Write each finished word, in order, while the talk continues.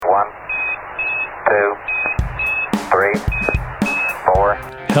2, 3, 4.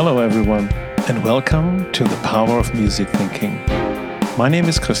 Hello everyone, and welcome to the Power of Music Thinking. My name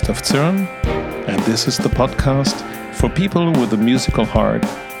is Christoph Zürn, and this is the podcast for people with a musical heart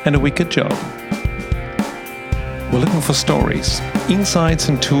and a wicked job. We're looking for stories, insights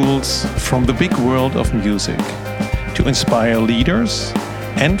and tools from the big world of music to inspire leaders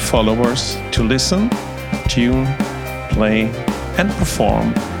and followers to listen, tune, play and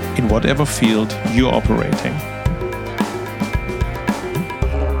perform in whatever field you're operating.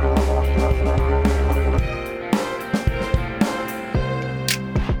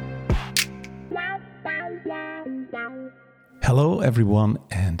 Hello everyone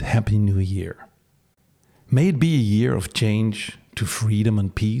and Happy New Year. May it be a year of change to freedom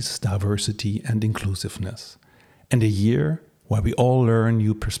and peace, diversity and inclusiveness. And a year where we all learn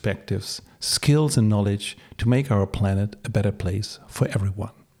new perspectives, skills and knowledge to make our planet a better place for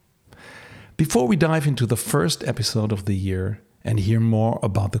everyone. Before we dive into the first episode of the year and hear more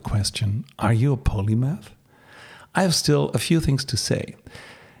about the question, are you a polymath? I have still a few things to say.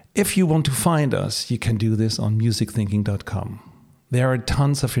 If you want to find us, you can do this on musicthinking.com. There are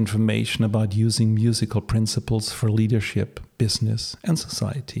tons of information about using musical principles for leadership, business, and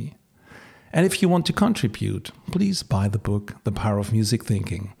society. And if you want to contribute, please buy the book, The Power of Music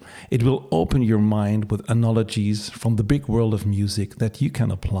Thinking. It will open your mind with analogies from the big world of music that you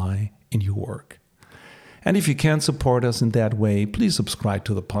can apply in your work. And if you can't support us in that way, please subscribe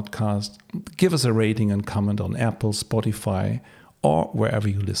to the podcast, give us a rating and comment on Apple, Spotify, or wherever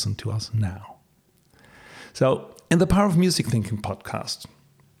you listen to us now. So, in the Power of Music Thinking podcast,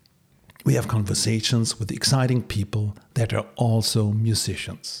 we have conversations with exciting people that are also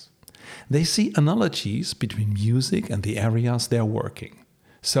musicians. They see analogies between music and the areas they're working.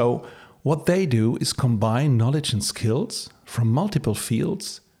 So, what they do is combine knowledge and skills from multiple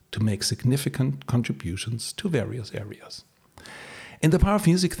fields to make significant contributions to various areas. In the Power of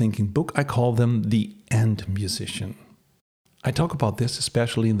Music Thinking book, I call them the end musician. I talk about this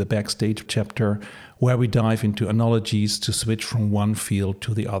especially in the backstage chapter where we dive into analogies to switch from one field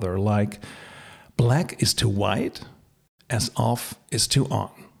to the other, like black is to white as off is to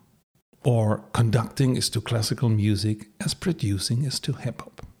on, or conducting is to classical music as producing is to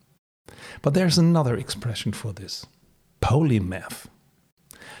hip-hop. But there's another expression for this, polymath.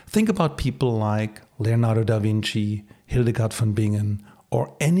 Think about people like Leonardo da Vinci, Hildegard von Bingen,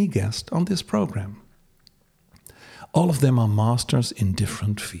 or any guest on this program. All of them are masters in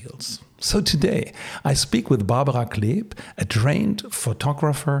different fields. So today, I speak with Barbara Kleeb, a trained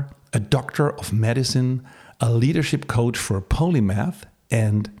photographer, a doctor of medicine, a leadership coach for a polymath,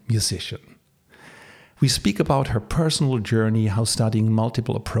 and musician. We speak about her personal journey, how studying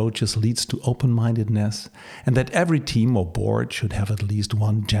multiple approaches leads to open-mindedness, and that every team or board should have at least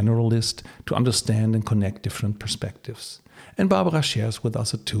one generalist to understand and connect different perspectives. And Barbara shares with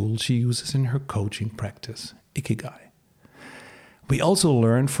us a tool she uses in her coaching practice, Ikigai. We also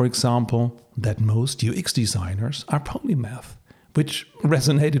learn, for example, that most UX designers are polymath, which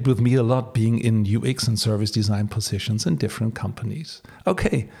resonated with me a lot being in UX and service design positions in different companies.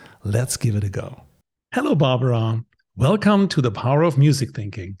 Okay, let's give it a go. Hello, Barbara. Welcome to the Power of Music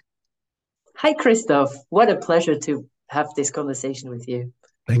Thinking. Hi, Christoph. What a pleasure to have this conversation with you.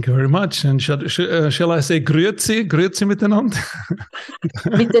 Thank you very much. And shall I say grüezi? Grüezi miteinander?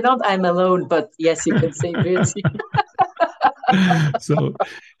 Miteinander, I'm alone, but yes, you can say grüezi. So,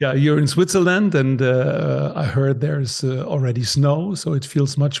 yeah, you're in Switzerland, and I heard there's already snow, so it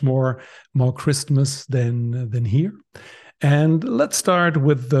feels much more Christmas than here. And let's start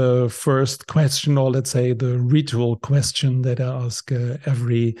with the first question, or let's say the ritual question that I ask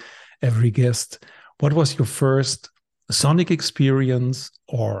every guest. What was your first sonic experience,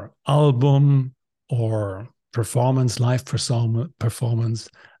 or album, or live performance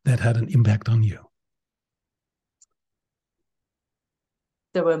that had an impact on you?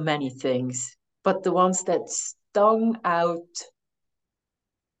 There were many things, but the ones that stung out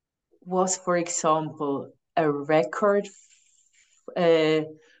was, for example, a record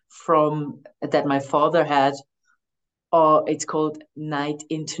from that my father had. It's called Night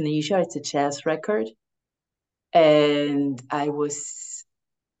in Tunisia. It's a jazz record. And I was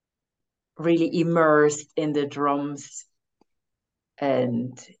really immersed in the drums.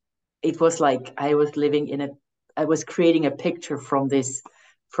 And it was like I was creating a picture from this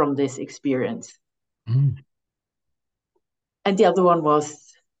experience. Mm. And the other one was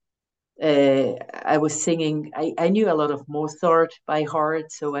I was singing. I knew a lot of Mozart by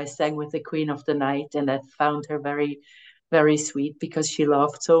heart, so I sang with the Queen of the Night, and I found her very very sweet because she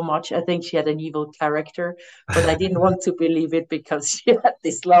laughed so much. I think she had an evil character, but I didn't want to believe it because she had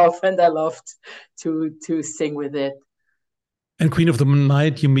this laugh, and I loved to sing with it. And Queen of the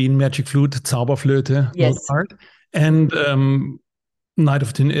Night, you mean Magic Flute, Zauberflöte, Yes, Mozart. And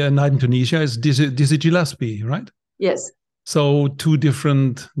Night in Tunisia is Dizzy Gillespie, right? yes. So two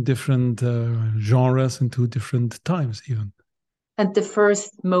different genres and two different times even. And the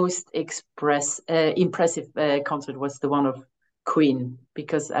first most impressive concert was the one of Queen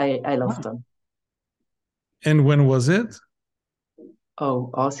because I loved them. And when was it?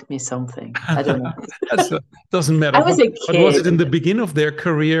 Oh, ask me something. I don't know. Doesn't matter. I was a But was kid. it in the beginning of their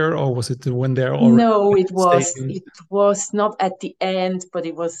career, or was it when they're already No, staying? it was not at the end, but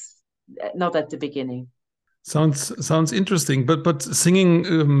it was not at the beginning. Sounds interesting. But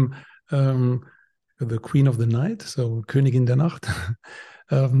singing the Queen of the Night, so Königin der Nacht.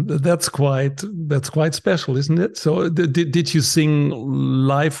 That's quite special, isn't it? So did you sing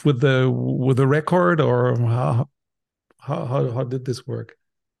live with the record, or how did this work?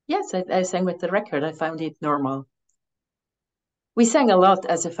 Yes, I sang with the record. I found it normal. We sang a lot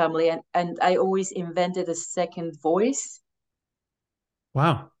as a family, and I always invented a second voice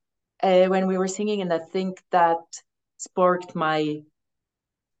Wow. when we were singing, and I think that sparked my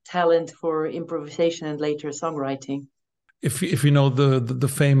talent for improvisation and later songwriting. If you know the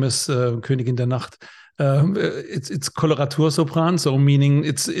famous Königin der Nacht, it's Koloratursopran, so meaning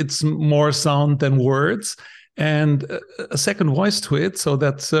it's more sound than words, and a second voice to it. So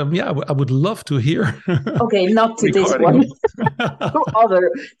that's I would love to hear. Okay, not to this one.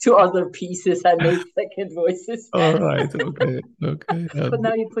 to other pieces, I made second voices. All right. Okay. But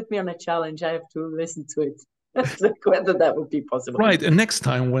now you put me on a challenge. I have to listen to it. Whether that would be possible. Right. And next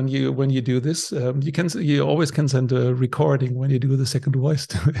time when you do this, you always can send a recording when you do the second voice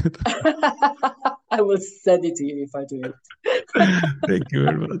to it. I will send it to you if I do it. Thank you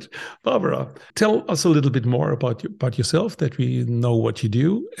very much. Barbara, tell us a little bit more about yourself, that we know what you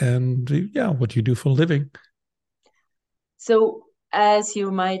do and what you do for a living. So, as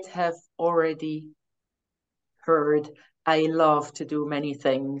you might have already heard, I love to do many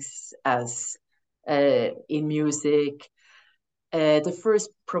things as in music. The first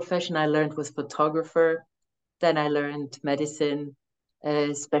profession I learned was photographer. Then I learned medicine,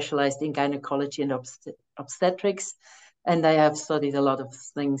 specialized in gynecology and obstetrics. And I have studied a lot of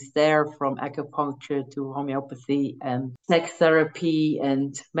things there, from acupuncture to homeopathy and sex therapy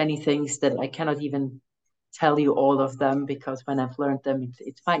and many things that I cannot even tell you all of them, because when I've learned them,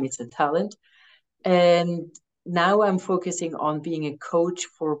 it's fine, it's a talent. And now I'm focusing on being a coach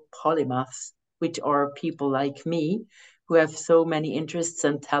for polymaths, which are people like me who have so many interests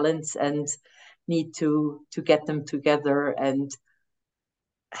and talents and need to get them together and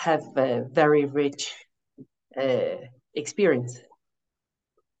have a very rich experience.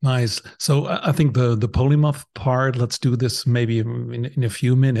 Nice. So I think the polymath part, let's do this maybe in a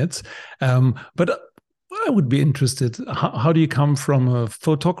few minutes. But I would be interested, how do you come from a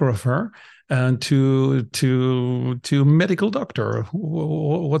photographer to medical doctor?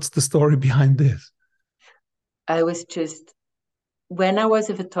 What's the story behind this? When I was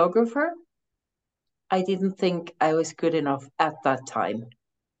a photographer, I didn't think I was good enough at that time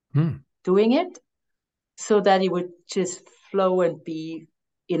doing it, so that it would just flow and be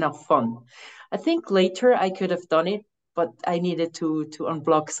enough fun. I think later I could have done it, but I needed to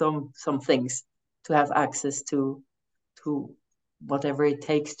unblock some things to have access to whatever it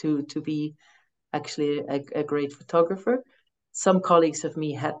takes to be actually a great photographer. Some colleagues of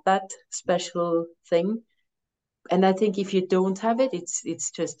me had that special thing, and I think if you don't have it,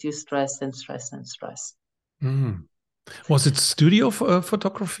 it's just you stress and stress and stress. Was it studio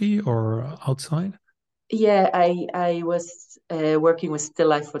photography or outside? Yeah, I was working with still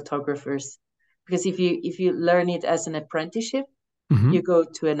life photographers, because if you learn it as an apprenticeship, you go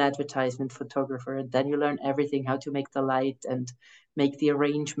to an advertisement photographer, and then you learn everything, how to make the light and make the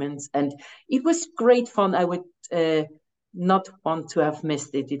arrangements. And it was great fun. I would not want to have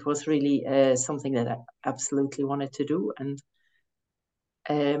missed it. It was really something that I absolutely wanted to do. And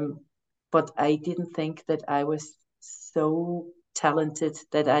but I didn't think that I was so talented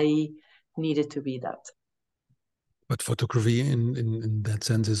that I needed to be that. But photography in that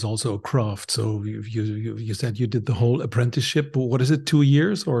sense is also a craft. So you said you did the whole apprenticeship. What is it, 2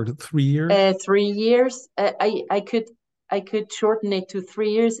 years or 3 years? 3 years. I could shorten it to 3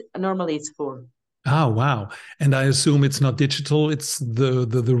 years. Normally it's 4. Ah, wow. And I assume it's not digital, it's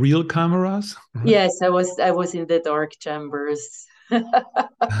the real cameras, right? Yes, I was in the dark chambers,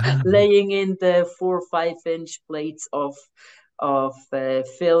 laying in the 4 or 5 inch plates of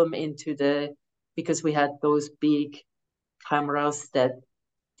film into because we had those big cameras that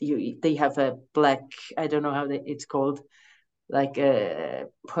they have a black, I don't know how it's called, like a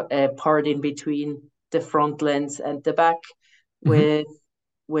part in between the front lens and the back with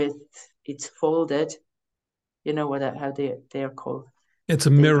it's folded. You know how they are called. It's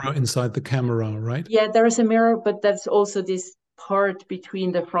a mirror inside the camera, right? Yeah, there is a mirror, but there's also this part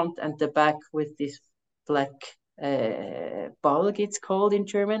between the front and the back with this black bulb, it's called in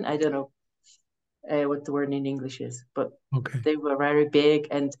German. I don't know what the word in English is, but they were very big,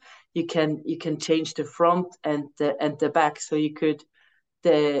 and you can change the front and the back, so you could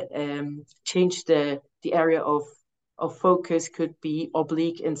change the area of focus could be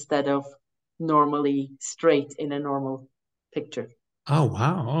oblique instead of normally straight in a normal picture. Oh,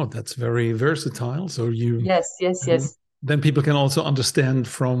 wow. Oh, that's very versatile. So yes. Then people can also understand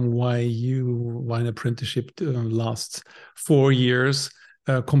from why an apprenticeship lasts 4 years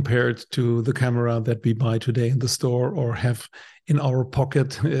compared to the camera that we buy today in the store or have in our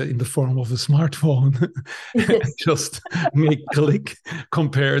pocket in the form of a smartphone. Yes. Just make click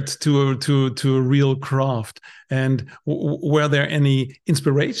compared to a real craft. And were there any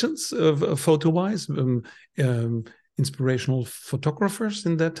inspirations photo-wise? Inspirational photographers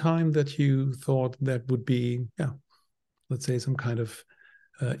in that time that you thought that would be, let's say, some kind of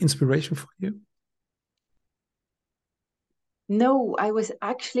inspiration for you? No, I was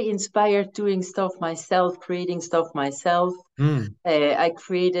actually inspired doing stuff myself, creating stuff myself. I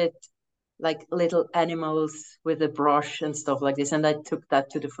created like little animals with a brush and stuff like this, and I took that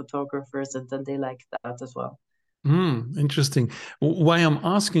to the photographers, and then they liked that as well. Interesting. Why I'm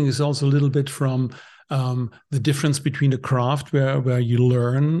asking is also a little bit from the difference between a craft where you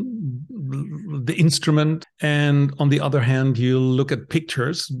learn the instrument, and on the other hand, you look at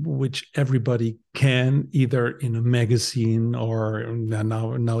pictures, which everybody can, either in a magazine or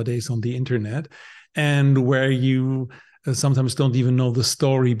nowadays on the internet, and where you sometimes don't even know the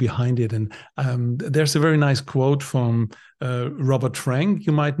story behind it. And there's a very nice quote from Robert Frank.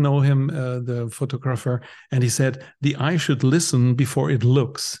 You might know him, the photographer. And he said, "The eye should listen before it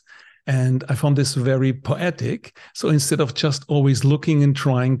looks." And I found this very poetic. So instead of just always looking and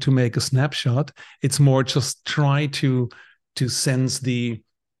trying to make a snapshot, it's more just try to sense the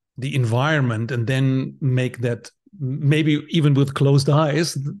environment and then make that, maybe even with closed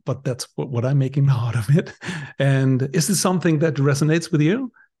eyes, but that's what I'm making out of it. And is this something that resonates with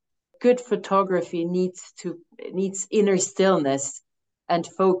you? Good photography needs inner stillness and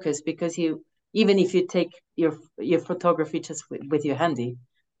focus, because even if you take your photography just with your handy,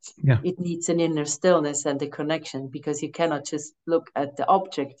 it needs an inner stillness and a connection, because you cannot just look at the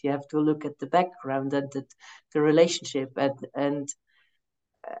object. You have to look at the background and the relationship and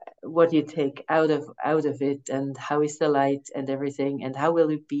what you take out of it, and how is the light and everything, and how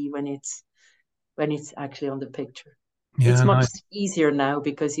will it be when it's actually on the picture. It's much easier now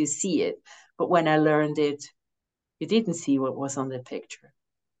because you see it, but when I learned it, you didn't see what was on the picture.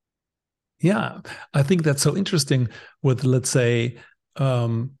 Yeah, I think that's so interesting with, let's say,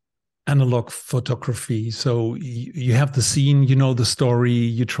 analog photography. So you have the scene, you know the story,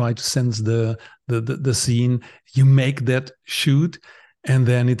 you try to sense the scene, you make that shoot, and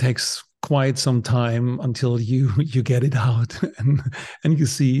then it takes quite some time until you get it out and you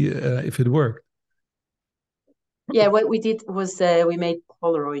see if it worked. Yeah, what we did was we made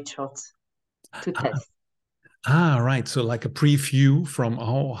Polaroid shots to test. Right. So like a preview from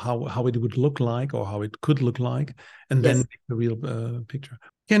how it would look like, or how it could look like, and then the real picture.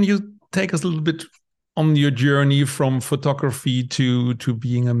 Can you take us a little bit on your journey from photography to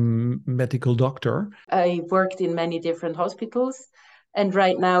being a medical doctor? I worked in many different hospitals, and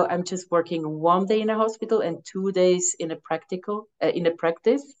right now I'm just working 1 day in a hospital and 2 days in a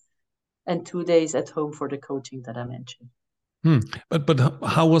practice, and 2 days at home for the coaching that I mentioned. But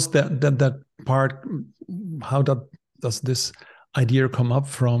how was that part? How does this idea come up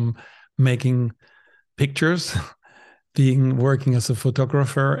from making pictures, working as a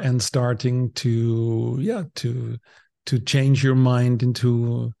photographer, and starting to change your mind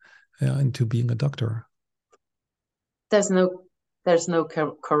into being a doctor? There's no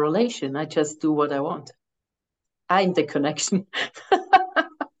correlation. I just do what I want. I'm the connection.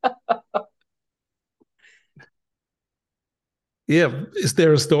 Yeah. Is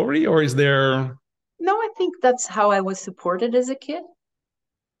there a story, or is there? No, I think that's how I was supported as a kid,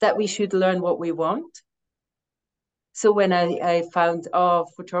 that we should learn what we want. So when I found,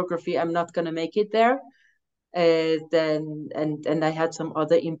 photography, I'm not going to make it there, then and I had some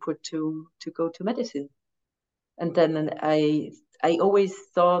other input to go to medicine. And then I always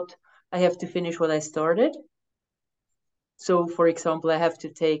thought I have to finish what I started. So, for example,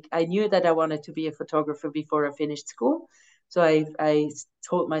 I knew that I wanted to be a photographer before I finished school. So I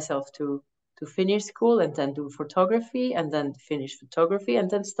told myself to finish school and then do photography and then finish photography and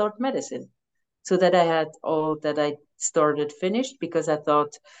then start medicine. So that I had all that I started finished, because I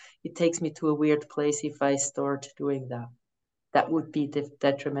thought it takes me to a weird place if I start doing that. That would be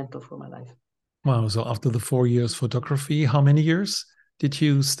detrimental for my life. Wow. So after the 4 years photography, how many years did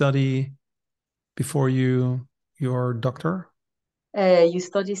you study before you're doctor? You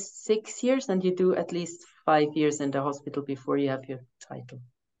study 6 years and you do at least 5 years in the hospital before you have your title.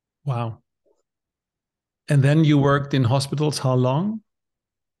 Wow. And then you worked in hospitals how long?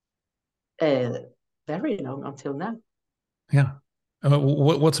 Very long until now. Yeah.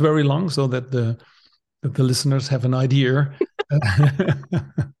 What's very long so that the listeners have an idea?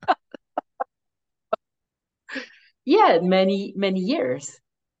 Yeah, many years.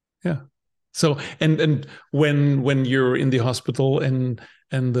 Yeah. So and when you're in the hospital and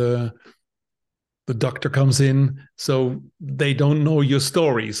the doctor comes in, so they don't know your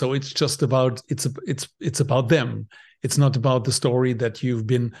story, so it's just about it's about them. It's not about the story that you've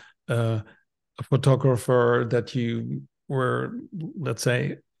been a photographer, that you were, let's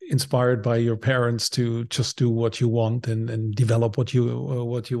say, inspired by your parents to just do what you want and develop what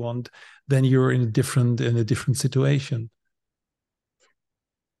you want. Then you're in a different situation.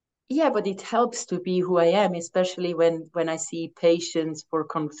 Yeah, but it helps to be who I am, especially when I see patients for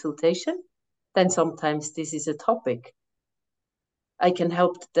consultation. Then sometimes this is a topic. I can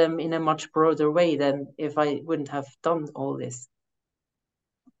help them in a much broader way than if I wouldn't have done all this.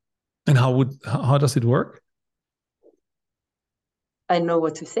 And how does it work? I know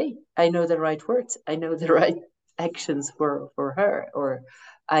what to say. I know the right words. I know the right actions for her, or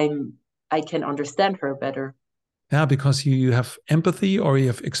I can understand her better. Yeah, because you have empathy or you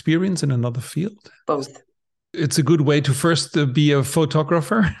have experience in another field. Both. It's a good way to first be a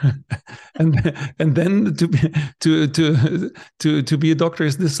photographer and then to be a doctor.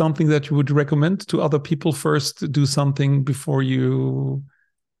 Is this something that you would recommend to other people? First do something before you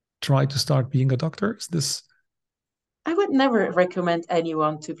try to start being a doctor? Is this? I would never recommend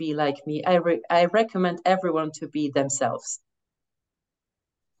anyone to be like me. I recommend everyone to be themselves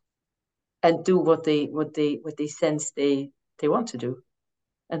and do what they sense they want to do,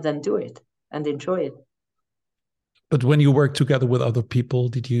 and then do it and enjoy it. But when you work together with other people,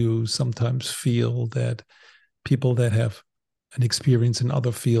 did you sometimes feel that people that have an experience in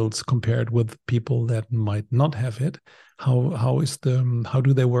other fields compared with people that might not have it, how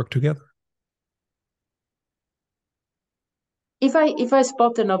do they work together? If I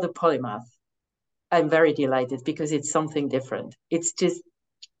spot another polymath, I'm very delighted, because it's something different. It's just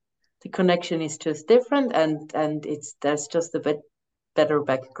the connection is just different, and there's just a bit better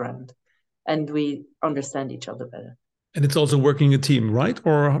background, and we understand each other better. And it's also working a team, right?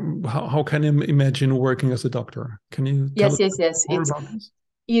 Or how can you imagine working as a doctor? Can you tell us Yes. more It's about this?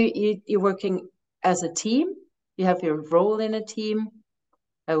 you're working as a team. You have your role in a team.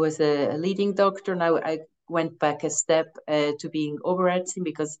 I was a leading doctor. Now I went back a step to being overacting,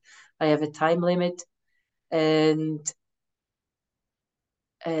 because I have a time limit, and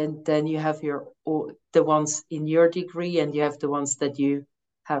then you have the ones in your degree, and you have the ones that you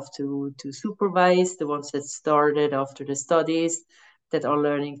have to supervise, the ones that started after the studies, that are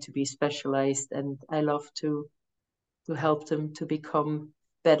learning to be specialized, and I love to help them to become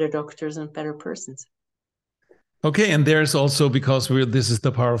better doctors and better persons. Okay, and there's also, because this is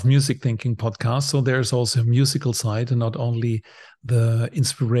the Power of Music Thinking podcast, so there's also a musical side, and not only the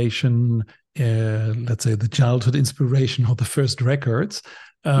inspiration, let's say the childhood inspiration or the first records.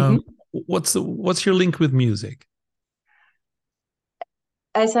 Mhm. What's your link with music?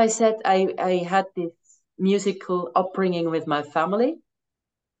 As I said, I had this musical upbringing with my family.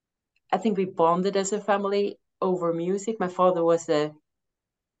 I think we bonded as a family over music. My father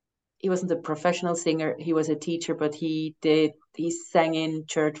he wasn't a professional singer. He was a teacher, but he sang in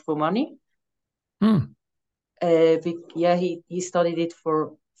church for money. Hmm. Yeah, he studied it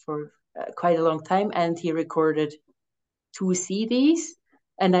for quite a long time, and he recorded 2 CDs,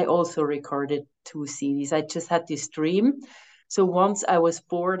 and I also recorded 2 CDs. I just had this dream. So once I was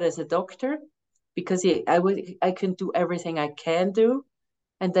bored as a doctor, because I can do everything I can do,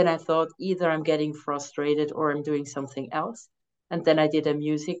 and then I thought either I'm getting frustrated or I'm doing something else. And then I did a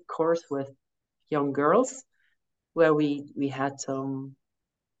music course with young girls, where we had some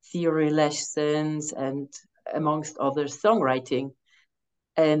theory lessons and, amongst others, songwriting.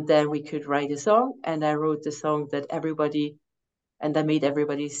 And then we could write a song, and I wrote the song that I made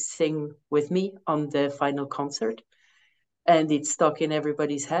everybody sing with me on the final concert. And it stuck in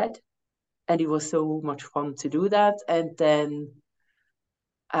everybody's head. And it was so much fun to do that. And then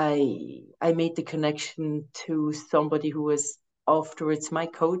I made the connection to somebody who was afterwards my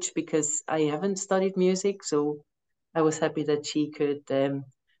coach, because I haven't studied music, so I was happy that she could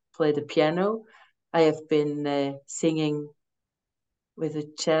play the piano. I have been singing with a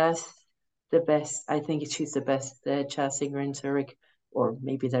jazz, the best. I think she's the best jazz singer in Zurich, or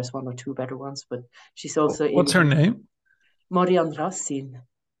maybe there's one or two better ones, but she's also What's her in name? Marianne Racine.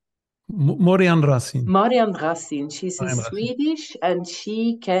 Morian Racine. Marianne Racine. She's a Marian Racine. Swedish, and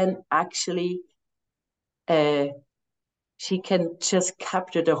she can actually uh, she can just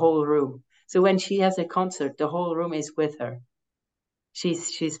capture the whole room. So when she has a concert, the whole room is with her.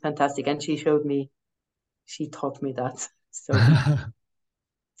 She's fantastic, and she taught me that. So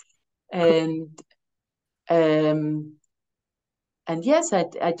and um and yes,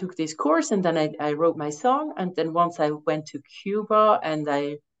 I took this course, and then I wrote my song, and then once I went to Cuba, and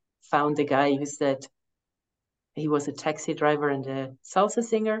I found a guy who said he was a taxi driver and a salsa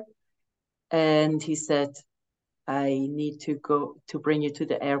singer, and he said, I need to go to bring you to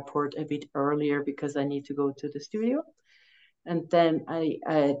the airport a bit earlier because I need to go to the studio. And then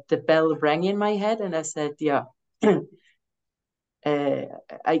the bell rang in my head, and I said, yeah.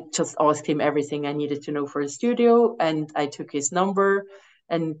 I just asked him everything I needed to know for a studio, and I took his number,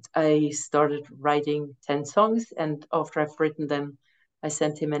 and I started writing 10 songs. And after I've written them, I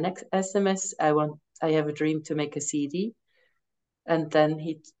sent him an SMS. I have a dream to make a CD. And then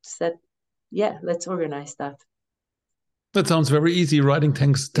he said, yeah, let's organize that. That sounds very easy, writing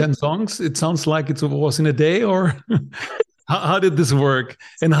 10 songs. It sounds like it was in a day, or how did this work?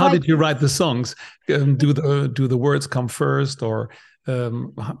 And how did you write the songs? Do the words come first, or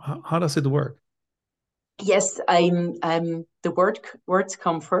how does it work? Yes, the words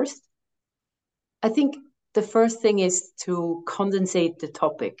come first. I think the first thing is to condensate the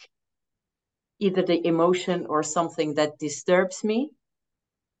topic, either the emotion or something that disturbs me,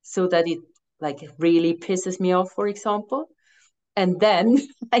 so that it like really pisses me off, for example. And then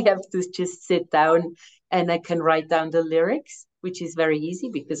I have to just sit down and I can write down the lyrics, which is very easy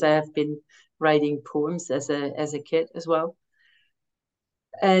because I have been writing poems as a kid as well.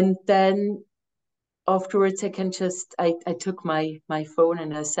 And then afterwards I took my phone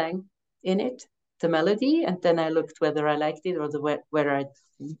and I sang in it the melody, and then I looked whether I liked it or whether I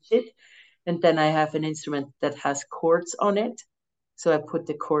liked it. And then I have an instrument that has chords on it. So I put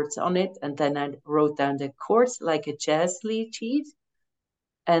the chords on it, and then I wrote down the chords like a jazz lead sheet.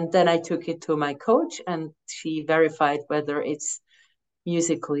 And then I took it to my coach, and she verified whether it's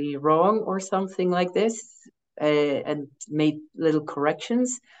musically wrong or something like this, and made little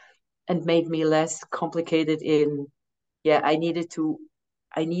corrections and made me less complicated in, yeah, I needed to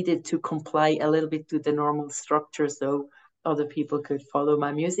comply a little bit to the normal structure so other people could follow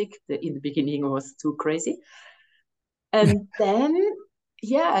my music. In the beginning, it was too crazy. And then,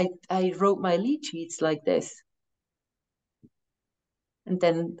 yeah, I wrote my lead sheets like this. And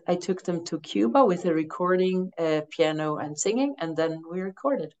then I took them to Cuba with a recording, piano and singing, and then we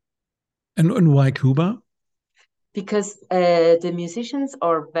recorded. And why Cuba? Because the musicians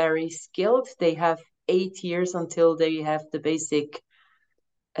are very skilled. They have 8 years until they have the basic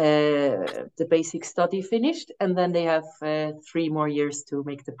study finished, and then they have 3 more years to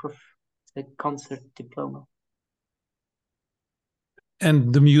make the concert diploma.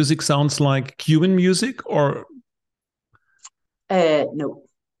 And the music sounds like Cuban music, or? No.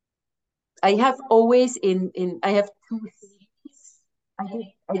 I have always I have 2 CDs.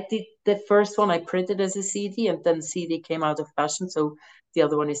 I did the first one I printed as a CD, and then CD came out of fashion, so the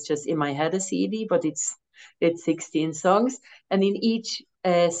other one is just in my head a CD, but it's 16 songs, and in each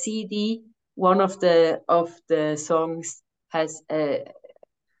CD, one of the songs has a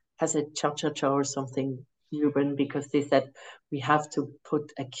cha-cha-cha or something Cuban, because they said we have to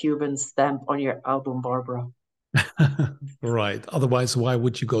put a Cuban stamp on your album, Barbara. Right. Otherwise, why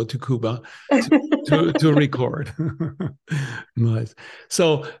would you go to Cuba to record? Nice.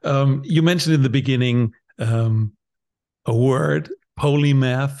 So you mentioned in the beginning a word,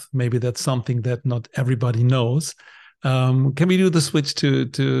 polymath. Maybe that's something that not everybody knows. Can we do the switch to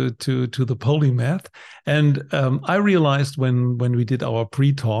the polymath? And I realized when we did our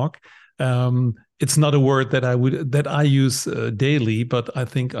pre-talk, it's not a word that I use daily, but I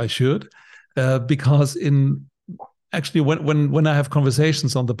think I should, because actually when I have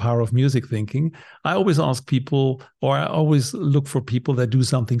conversations on the power of music thinking, I always ask people, or I always look for people that do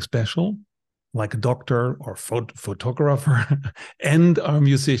something special. like a doctor or photographer and a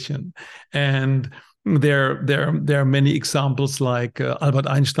musician. And there are many examples like Albert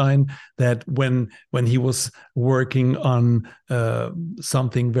Einstein, that when he was working on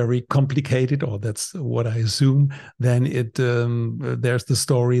something very complicated, or that's what I assume, then there's the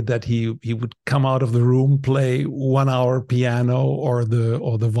story that he would come out of the room, play 1 hour piano or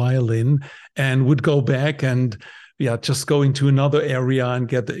the violin, and would go back and just go into another area and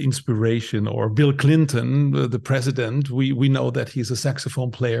get the inspiration. Or Bill Clinton, the president, we know that he's a saxophone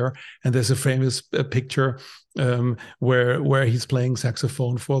player, and there's a famous picture where he's playing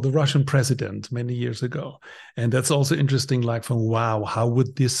saxophone for the Russian president many years ago. And that's also interesting, like from, wow, how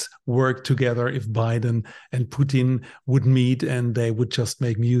would this work together if Biden and Putin would meet and they would just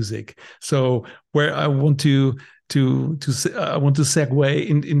make music? So where I want to segue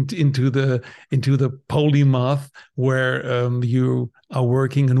into the polymath, where you are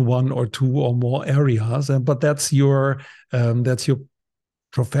working in 1 or 2 or more areas, but that's your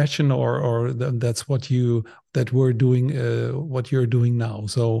profession, or that's what you're doing now.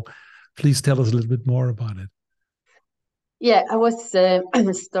 So please tell us a little bit more about it. Yeah, I was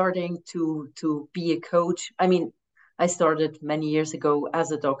starting to be a coach. I mean, I started many years ago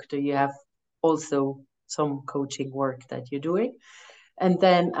as a doctor. You have also some coaching work that you're doing. And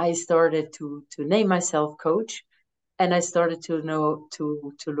then I started to name myself coach, and I started to know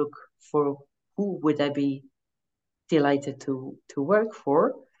to look for who would I be delighted to work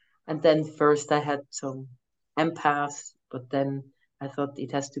for. And then first I had some empaths, but then I thought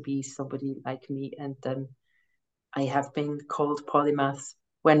it has to be somebody like me. And then I have been called polymath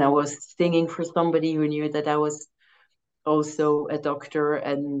when I was singing for somebody who knew that I was also a doctor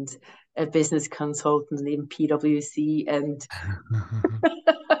and a business consultant in PwC and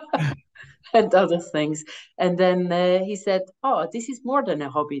and other things. And then he said, "Oh, this is more than a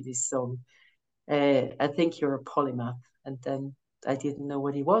hobby, this song. I think you're a polymath." And then I didn't know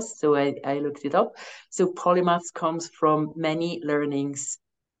what he was, so I looked it up. So polymath comes from many learnings,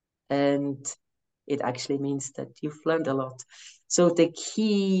 and it actually means that you've learned a lot. So the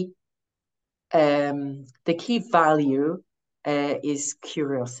key value is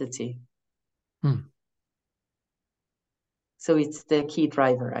curiosity. So it's the key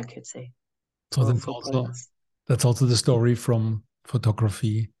driver, I could say. So that's also the story from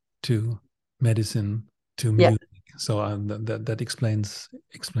photography to medicine to music. Yeah. So that explains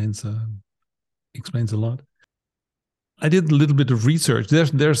a lot. I did a little bit of research.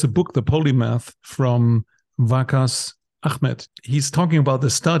 There's a book, The Polymath, from Vakas Ahmed. He's talking about the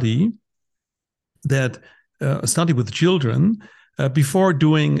study that a study with children before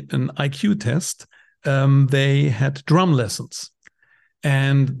doing an IQ test. They had drum lessons,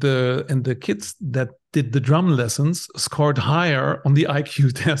 and the kids that did the drum lessons scored higher on the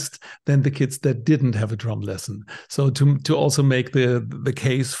IQ test than the kids that didn't have a drum lesson. So to also make the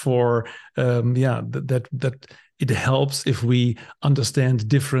case for that it helps if we understand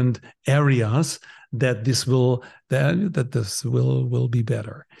different areas, that this will be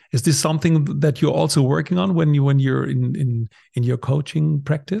better. Is this something that you're also working on when you're in your coaching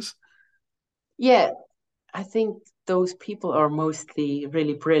practice? Yeah, I think those people are mostly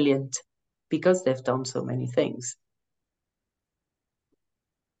really brilliant because they've done so many things.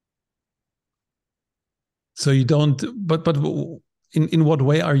 So you don't, but in what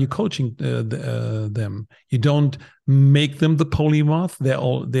way are you coaching them? You don't make them the polymath. They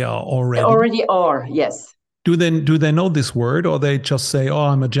already are. Yes. Do they know this word, or they just say, "Oh,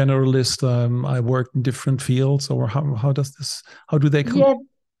 I'm a generalist. I work in different fields," or how do they come? Yeah,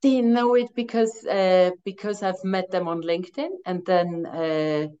 they know it because I've met them on LinkedIn, and then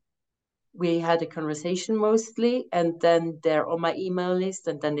we had a conversation mostly, and then they're on my email list,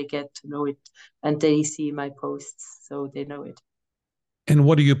 and then they get to know it, and they see my posts, so they know it. And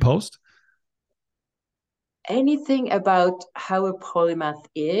what do you post? Anything about how a polymath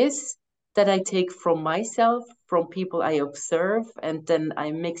is that I take from myself, from people I observe, and then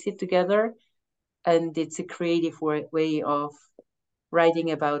I mix it together. And it's a creative way of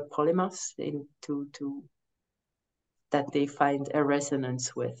writing about polymaths to that they find a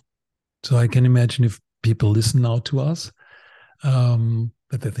resonance with. So I can imagine if people listen now to us,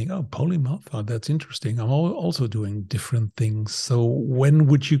 that they think, "Oh, polymath, oh, that's interesting. I'm also doing different things." So when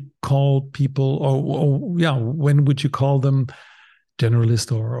would you call people, when would you call them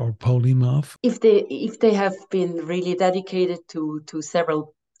generalist or polymath? If they have been really dedicated to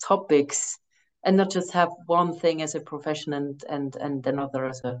several topics and not just have one thing as a profession and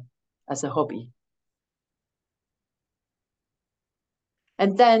another as a hobby.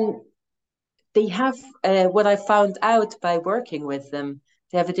 And then they have what I found out by working with them,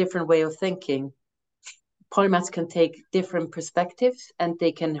 They have a different way of thinking. Polymaths can take different perspectives and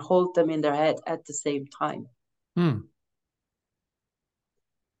they can hold them in their head at the same time.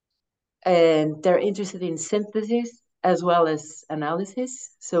 And they're interested in synthesis as well as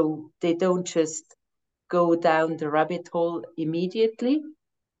analysis. So they don't just go down the rabbit hole immediately.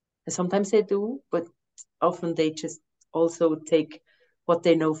 Sometimes they do, but often they just also take what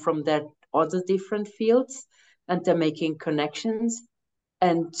they know from their other different fields and they're making connections.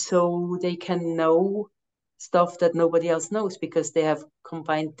 And so they can know stuff that nobody else knows because they have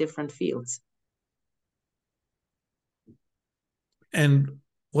combined different fields. And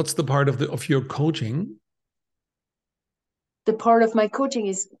what's the part of your coaching? The part of my coaching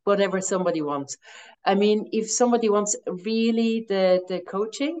is whatever somebody wants. I mean, if somebody wants really the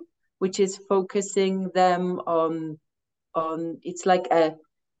coaching, which is focusing them on it's like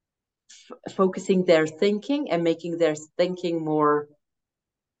focusing their thinking and making their thinking more,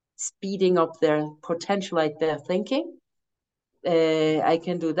 speeding up their potential, like their thinking. I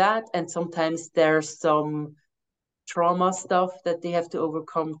can do that. And sometimes there's some trauma stuff that they have to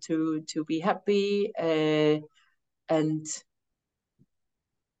overcome to be happy. And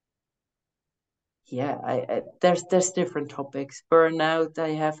yeah, there's different topics. Burnout I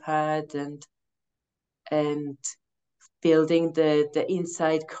have had, and building the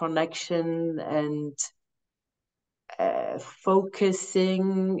inside connection, and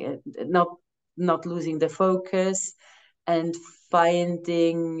focusing, not losing the focus, and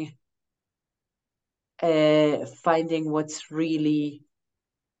finding what's really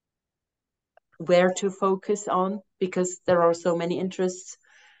where to focus on, because there are so many interests,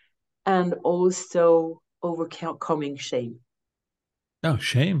 and also overcoming shame. Oh,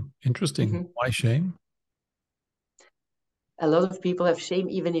 shame. Interesting. Mm-hmm. Why shame? A lot of people have shame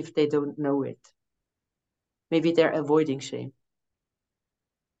even if they don't know it. Maybe they're avoiding shame.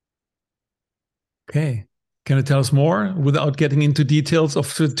 Okay. Can you tell us more without getting into details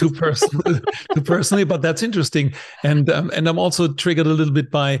of too personally? But that's interesting. And I'm also triggered a little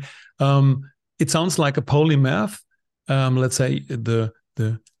bit by it sounds like a polymath. Let's say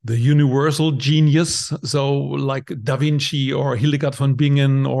the universal genius, so like Da Vinci or Hildegard von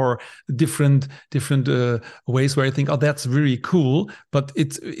Bingen, or different ways where I think, oh, that's very cool. But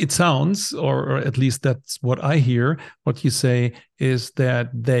it sounds, or at least that's what I hear, what you say is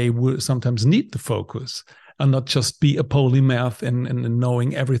that they would sometimes need the focus and not just be a polymath and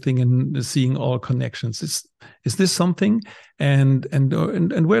knowing everything and seeing all connections. Is this something? And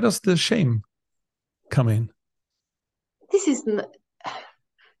where does the shame come in? This is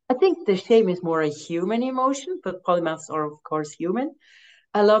I think the shame is more a human emotion, but polymaths are, of course, human.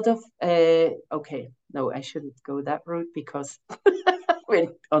 A lot of, okay, no, I shouldn't go that route because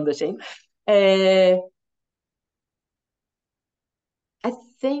we're on the shame. I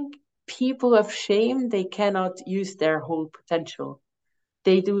think people of shame, they cannot use their whole potential.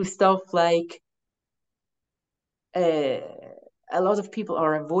 They do stuff like, a lot of people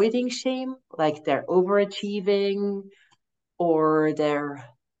are avoiding shame, like they're overachieving, or they're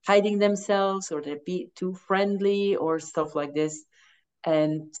hiding themselves, or they're too friendly, or stuff like this.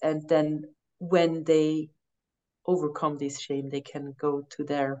 And then when they overcome this shame, they can go to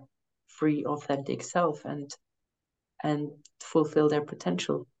their free, authentic self and fulfill their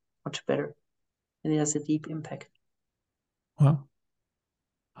potential much better. And it has a deep impact. Well,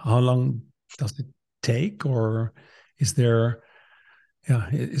 how long does it take, or is there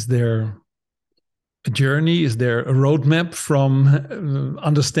a journey? Is there a roadmap from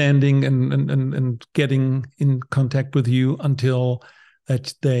understanding and getting in contact with you until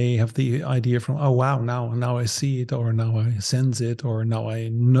that they have the idea from, oh wow, now I see it, or now I sense it, or now I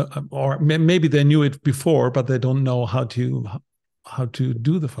know, or maybe they knew it before but they don't know how to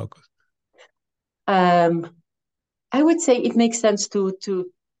do the focus? I would say it makes sense to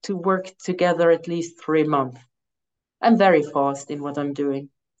work together at least 3 months. I'm very fast in what I'm doing,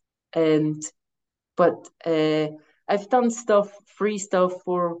 but I've done free stuff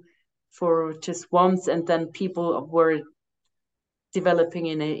for just once, and then people were developing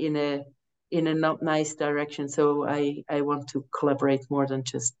in a not nice direction. So I want to collaborate more than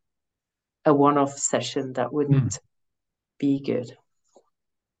just a one-off session. That wouldn't be good.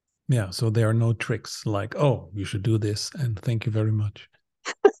 Yeah, so there are no tricks like, oh, you should do this and thank you very much.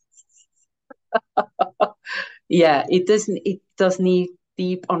 Yeah, it does need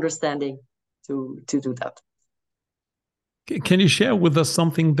deep understanding to do that. Can you share with us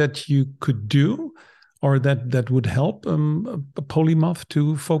something that you could do, or that would help a polymath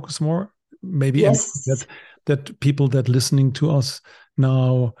to focus more? Maybe yes. that people that listening to us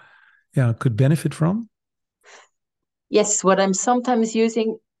now, could benefit from. Yes, what I'm sometimes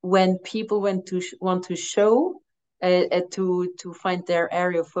using when people want to show to find their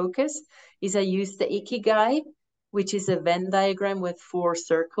area of focus is I use the Ikigai, which is a Venn diagram with 4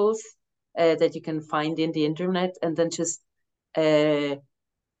 circles that you can find in the internet, and then just Ikigai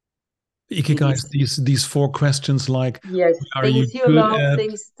is these these 4 questions like, yes are you things you good love, at?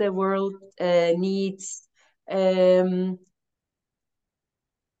 things the world needs. Um,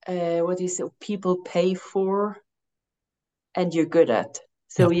 what is it? People pay for and you're good at. Yeah.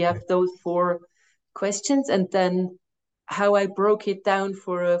 So we have those 4 questions, and then how I broke it down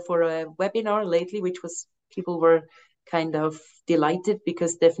for a webinar lately, which was people were kind of delighted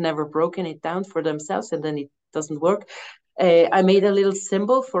because they've never broken it down for themselves, and then it doesn't work. I made a little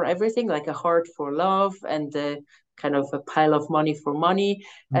symbol for everything, like a heart for love and kind of a pile of money for money,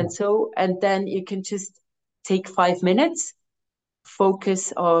 Mm. and then you can just take 5 minutes,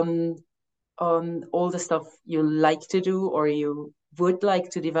 focus on all the stuff you like to do or you would like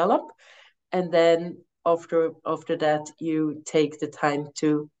to develop, and then after that you take the time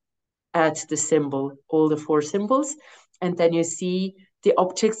to add the symbol, all the 4 symbols, and then you see the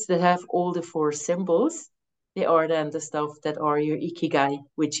objects that have all the 4 symbols. They are then the stuff that are your ikigai,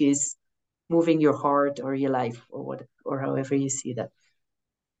 which is moving your heart or your life or what or however you see that.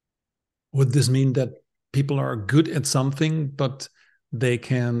 Would this mean that people are good at something, but they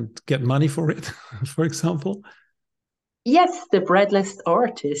can't get money for it, for example? Yes, the breadless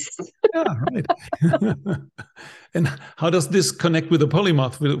artist. Yeah, right. And how does this connect with a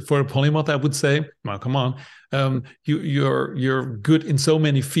polymath? For a polymath, I would say, well, come on, you're good in so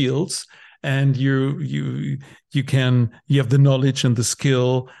many fields, and you have the knowledge and the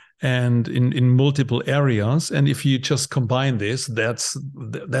skill, and in multiple areas. And if you just combine this, that's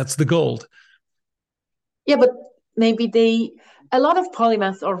the gold. Yeah, but maybe a lot of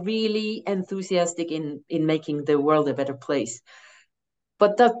polymaths are really enthusiastic in making the world a better place,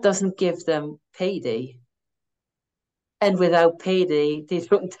 but that doesn't give them payday. And without payday, they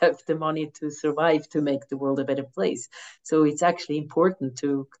don't have the money to survive to make the world a better place. So it's actually important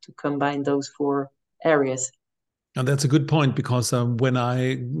to combine those 4 areas. And that's a good point, because when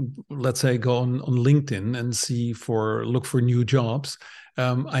I, let's say, go on LinkedIn and look for new jobs,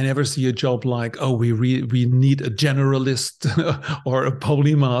 I never see a job like, oh, we need a generalist or a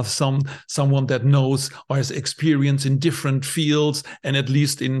polymath, someone that knows or has experience in different fields, and at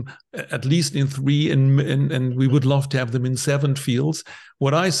least in 3, and we would love to have them in 7 fields.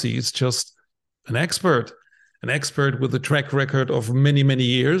 What I see is just an expert, with a track record of many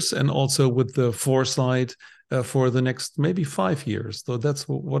years, and also with the foresight for the next maybe 5 years. So that's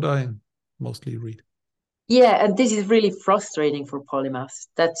what I mostly read. Yeah, and this is really frustrating for polymaths.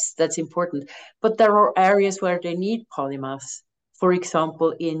 That's important. But there are areas where they need polymaths. For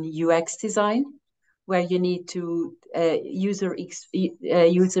example, in UX design, where you need to user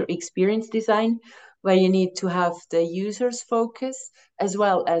experience design, where you need to have the user's focus as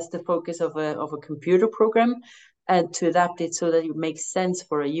well as the focus of a computer program, and to adapt it so that it makes sense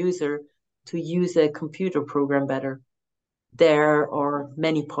for a user to use a computer program better. There are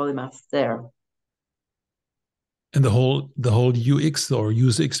many polymaths there. And the whole UX or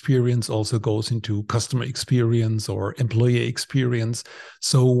user experience also goes into customer experience or employee experience.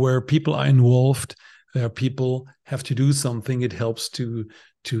 So where people are involved, where people have to do something, it helps to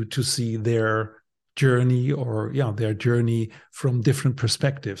see their journey, or their journey from different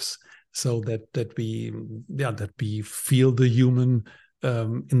perspectives, so that we feel the human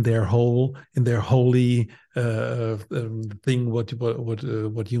in their holy thing,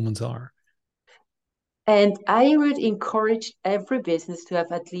 what humans are. And I would encourage every business to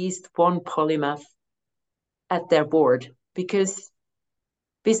have at least one polymath at their board, because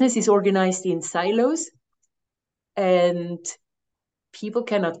business is organized in silos and people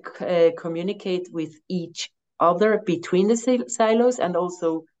cannot communicate with each other between the silos and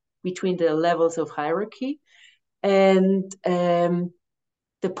also between the levels of hierarchy. And the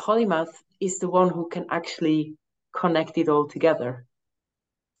polymath is the one who can actually connect it all together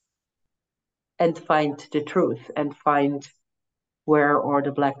and find the truth and find where are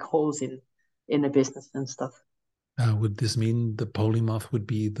the black holes in a business and stuff. Would this mean the polymath would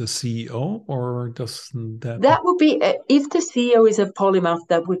be the CEO, or does that? That would be if the CEO is a polymath,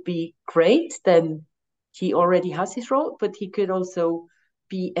 that would be great. Then he already has his role, but he could also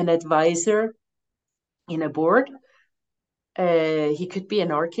be an advisor in a board. He could be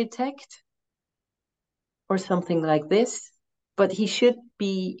an architect or something like this, but he should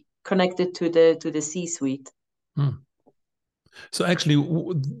be connected to the C-suite. Hmm. So actually,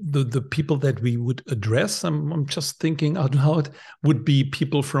 the people that we would address, I'm just thinking out loud, would be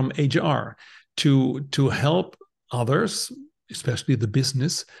people from HR to help others, especially the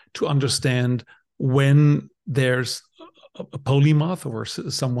business, to understand when there's a polymath or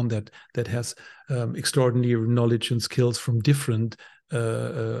someone that has extraordinary knowledge and skills from different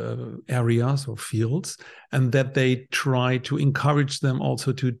areas or fields, and that they try to encourage them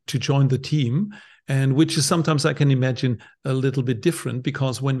also to join the team. And which is sometimes, I can imagine, a little bit different,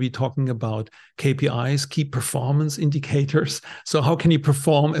 because when we're talking about KPIs, key performance indicators, so how can you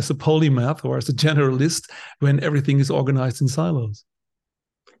perform as a polymath or as a generalist when everything is organized in silos?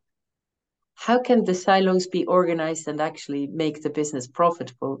 How can the silos be organized and actually make the business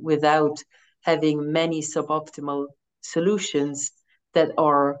profitable without having many suboptimal solutions that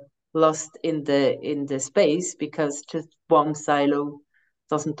are lost in the space because just one silo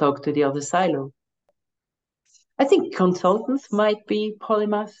doesn't talk to the other silo? I think consultants might be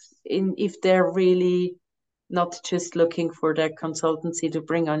polymaths if they're really not just looking for their consultancy to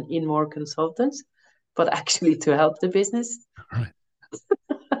bring on in more consultants, but actually to help the business. Right.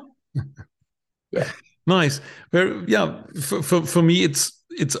 Yeah. Nice. Well, yeah. For me,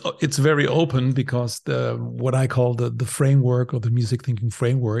 it's very open, because the what I call the framework, or the music thinking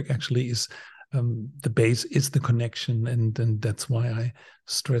framework, actually is the base is the connection, and that's why I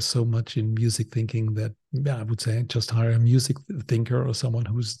stress so much in music thinking that, yeah, I would say just hire a music thinker or someone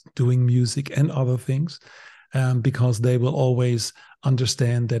who's doing music and other things, because they will always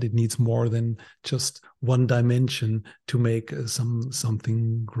understand that it needs more than just one dimension to make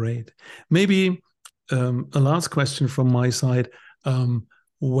something great. Maybe a last question from my side.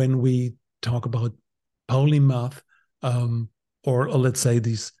 When we talk about polymath, or let's say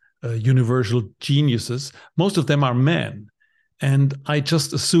these universal geniuses, most of them are men. And I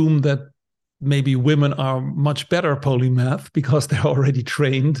just assume that maybe women are much better polymath because they're already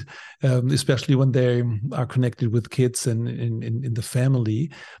trained, especially when they are connected with kids and in the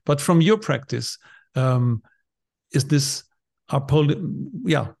family. But from your practice, is this our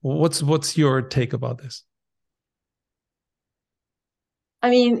yeah? What's your take about this? I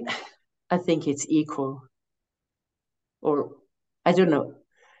mean, I think it's equal, or I don't know.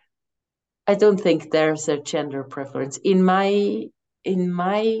 I don't think there's a gender preference in my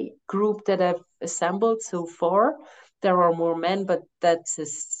group that I've assembled so far. There are more men, but that's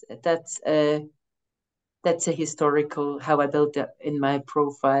a historical how I built it in my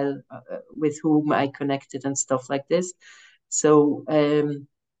profile, with whom I connected and stuff like this. So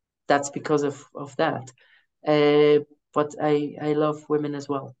that's because of that. But I love women as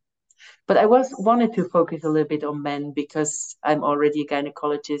well. But I wanted to focus a little bit on men because I'm already a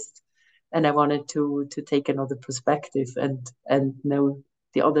gynecologist, and I wanted to take another perspective and know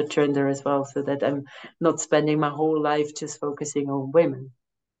the other gender as well, so that I'm not spending my whole life just focusing on women.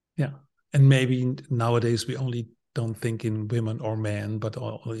 Yeah. And maybe nowadays we only don't think in women or men, but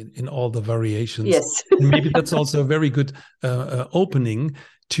in all the variations. Yes. And maybe that's also a very good opening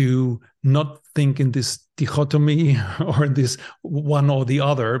to not think in this dichotomy or this one or the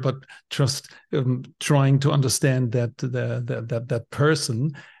other, but just trying to understand that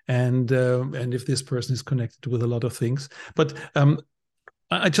person, and if this person is connected with a lot of things. But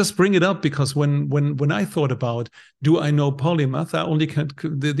I just bring it up because when I thought about, do I know polymath, I only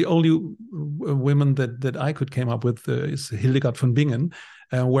the only women that I could came up with is Hildegard von Bingen,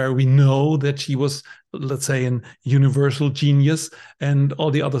 where we know that she was, let's say, an universal genius, and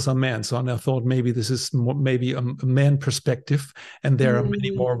all the others are men. So I thought maybe this is maybe a man perspective, and there are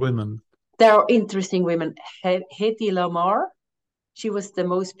many more women. There are interesting women. Hedy Lamarr, she was the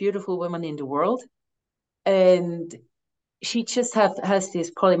most beautiful woman in the world, and she just has this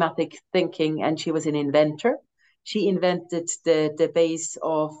polymathic thinking, and she was an inventor. She invented the base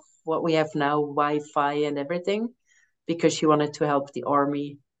of what we have now, Wi-Fi and everything, because she wanted to help the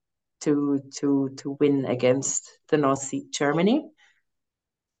army to win against the Nazi Germany.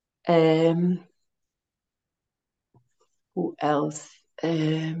 Who else?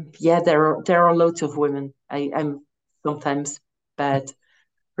 Yeah, there are loads of women. I'm sometimes bad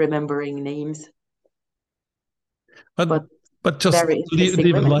remembering names, But but but just very interesting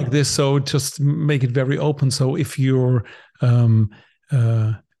leave it women. like this. So just make it very open. So if you're um,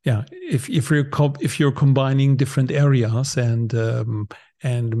 yeah, if you're combining different areas, and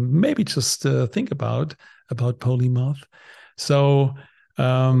maybe just think about polymath. So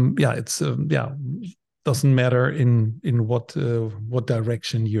yeah, it's yeah, doesn't matter in what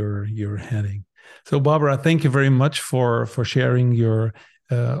direction you're heading. So Barbara, thank you very much for sharing your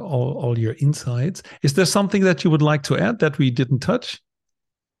all your insights. Is there something that you would like to add that we didn't touch?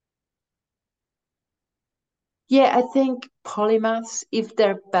 Yeah, I think polymaths, if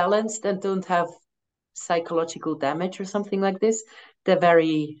they're balanced and don't have psychological damage or something like this, they're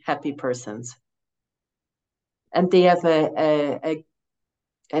very happy persons. and they have a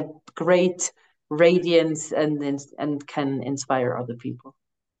great radiance and can inspire other people.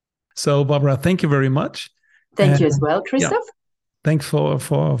 So, Barbara, thank you very much. Thank you as well, Christoph. Thanks for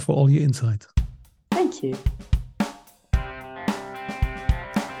all your insights. Thank you.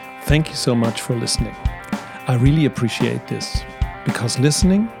 Thank you so much for listening. I really appreciate this, because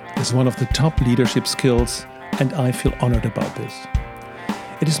listening is one of the top leadership skills, and I feel honored about this.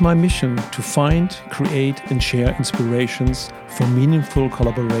 It is my mission to find, create, and share inspirations for meaningful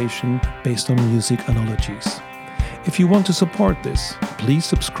collaboration based on music analogies. If you want to support this, please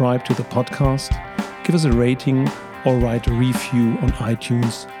subscribe to the podcast, give us a rating, or write a review on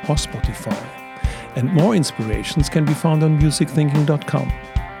iTunes or Spotify. And more inspirations can be found on musicthinking.com.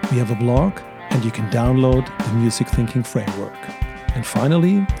 We have a blog, and you can download the Music Thinking Framework. And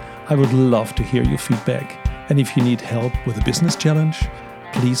finally, I would love to hear your feedback. And if you need help with a business challenge,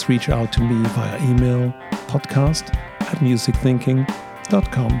 please reach out to me via email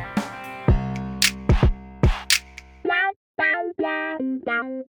podcast@musicthinking.com.